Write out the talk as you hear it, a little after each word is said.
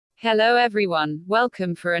Hello everyone,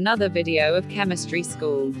 welcome for another video of Chemistry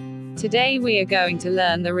School. Today we are going to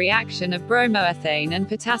learn the reaction of bromoethane and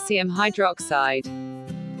potassium hydroxide.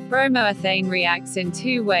 Bromoethane reacts in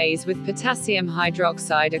two ways with potassium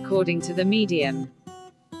hydroxide according to the medium.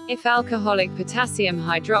 If alcoholic potassium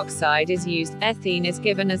hydroxide is used, ethene is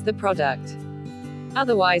given as the product.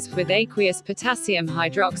 Otherwise, with aqueous potassium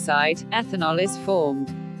hydroxide, ethanol is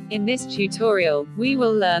formed. In this tutorial, we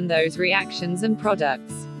will learn those reactions and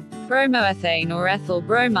products. Bromoethane or ethyl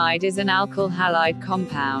bromide is an alkyl halide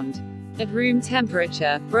compound. At room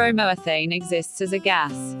temperature, bromoethane exists as a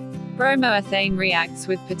gas. Bromoethane reacts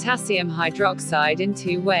with potassium hydroxide in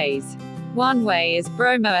two ways. One way is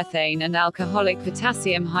bromoethane and alcoholic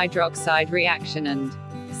potassium hydroxide reaction, and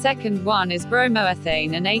second one is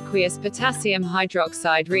bromoethane and aqueous potassium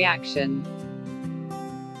hydroxide reaction.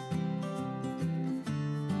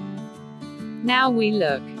 Now we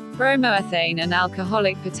look. Bromoethane and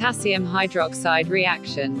alcoholic potassium hydroxide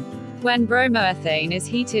reaction. When bromoethane is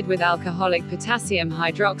heated with alcoholic potassium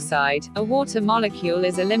hydroxide, a water molecule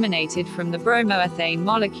is eliminated from the bromoethane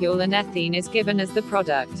molecule and ethene is given as the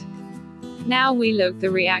product. Now we look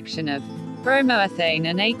the reaction of bromoethane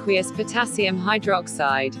and aqueous potassium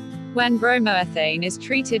hydroxide. When bromoethane is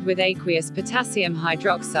treated with aqueous potassium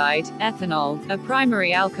hydroxide, ethanol, a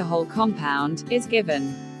primary alcohol compound, is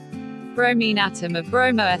given. Bromine atom of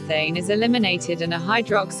bromoethane is eliminated and a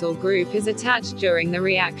hydroxyl group is attached during the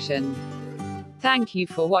reaction. Thank you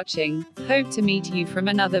for watching. Hope to meet you from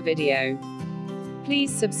another video.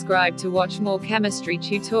 Please subscribe to watch more chemistry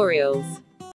tutorials.